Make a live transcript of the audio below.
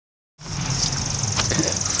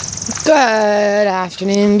Good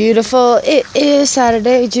afternoon, beautiful. It is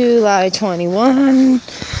Saturday, July 21.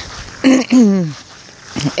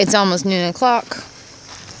 It's almost noon o'clock.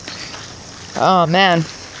 Oh man.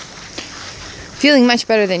 Feeling much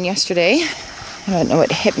better than yesterday. I don't know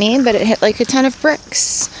what hit me, but it hit like a ton of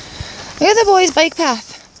bricks. Look at the boys' bike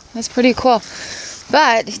path. That's pretty cool.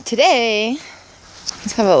 But today,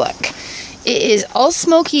 let's have a look. It is all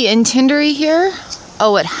smoky and tindery here.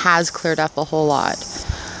 Oh, it has cleared up a whole lot.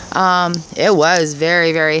 It was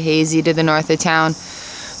very, very hazy to the north of town.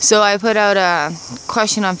 So I put out a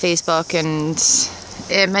question on Facebook, and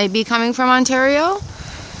it might be coming from Ontario.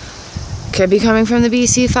 Could be coming from the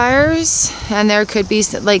BC fires. And there could be,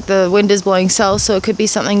 like, the wind is blowing south, so it could be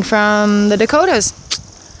something from the Dakotas.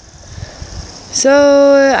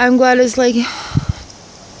 So I'm glad it's, like,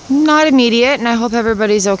 not immediate, and I hope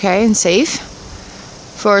everybody's okay and safe.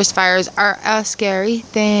 Forest fires are a scary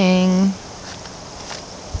thing.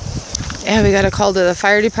 Yeah, we got a call to the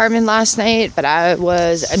fire department last night, but I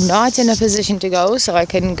was not in a position to go, so I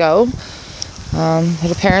couldn't go.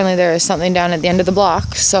 But apparently there is something down at the end of the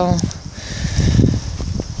block, so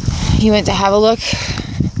he went to have a look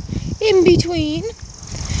in between,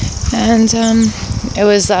 and it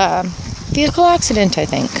was a vehicle accident, I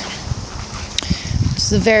think. Which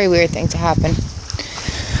is a very weird thing to happen.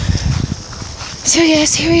 So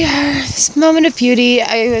yes, here we are, this moment of beauty.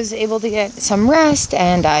 I was able to get some rest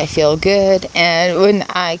and I feel good. And when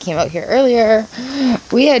I came out here earlier,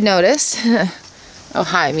 we had noticed, oh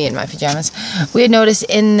hi, me in my pajamas. We had noticed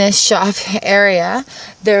in this shop area,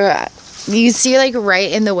 there, you see like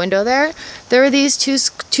right in the window there were these two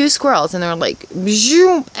squirrels, and they were like,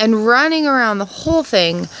 zoom, and running around the whole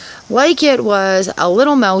thing like it was a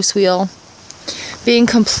little mouse wheel, being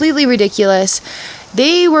completely ridiculous.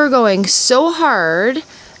 They were going so hard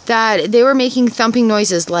that they were making thumping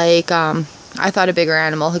noises like, I thought a bigger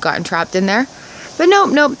animal had gotten trapped in there. But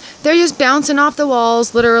nope. They're just bouncing off the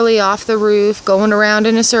walls, literally off the roof, going around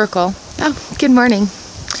in a circle. Oh, good morning.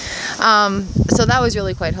 So that was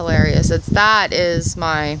really quite hilarious. That is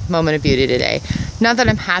my moment of beauty today. Not that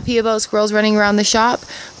I'm happy about squirrels running around the shop,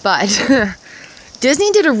 but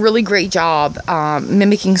Disney did a really great job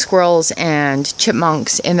mimicking squirrels and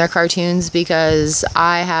chipmunks in their cartoons, because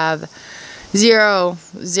I have zero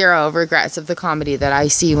regrets of the comedy that I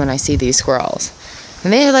see when I see these squirrels.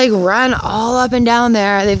 And they like run all up and down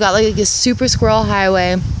there. They've got like a super squirrel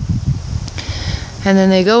highway. And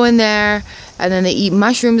then they go in there, and then they eat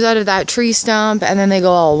mushrooms out of that tree stump, and then they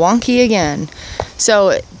go all wonky again.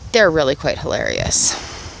 So they're really quite hilarious.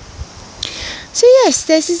 So yes,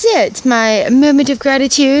 this is it. My moment of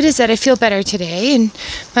gratitude is that I feel better today, and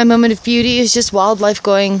my moment of beauty is just wildlife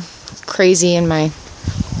going crazy in my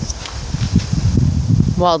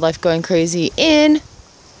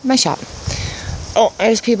shop. Oh,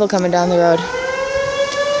 there's people coming down the road.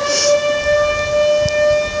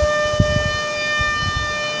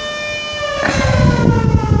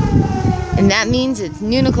 And that means it's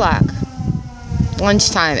noon o'clock.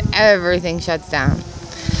 Lunchtime, everything shuts down.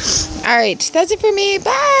 Alright, that's it for me.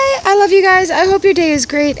 Bye! I love you guys. I hope your day is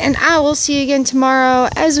great, and I will see you again tomorrow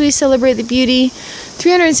as we celebrate the beauty.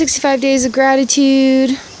 365 days of gratitude.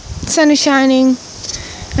 Sun is shining.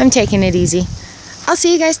 I'm taking it easy. I'll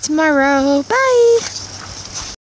see you guys tomorrow. Bye!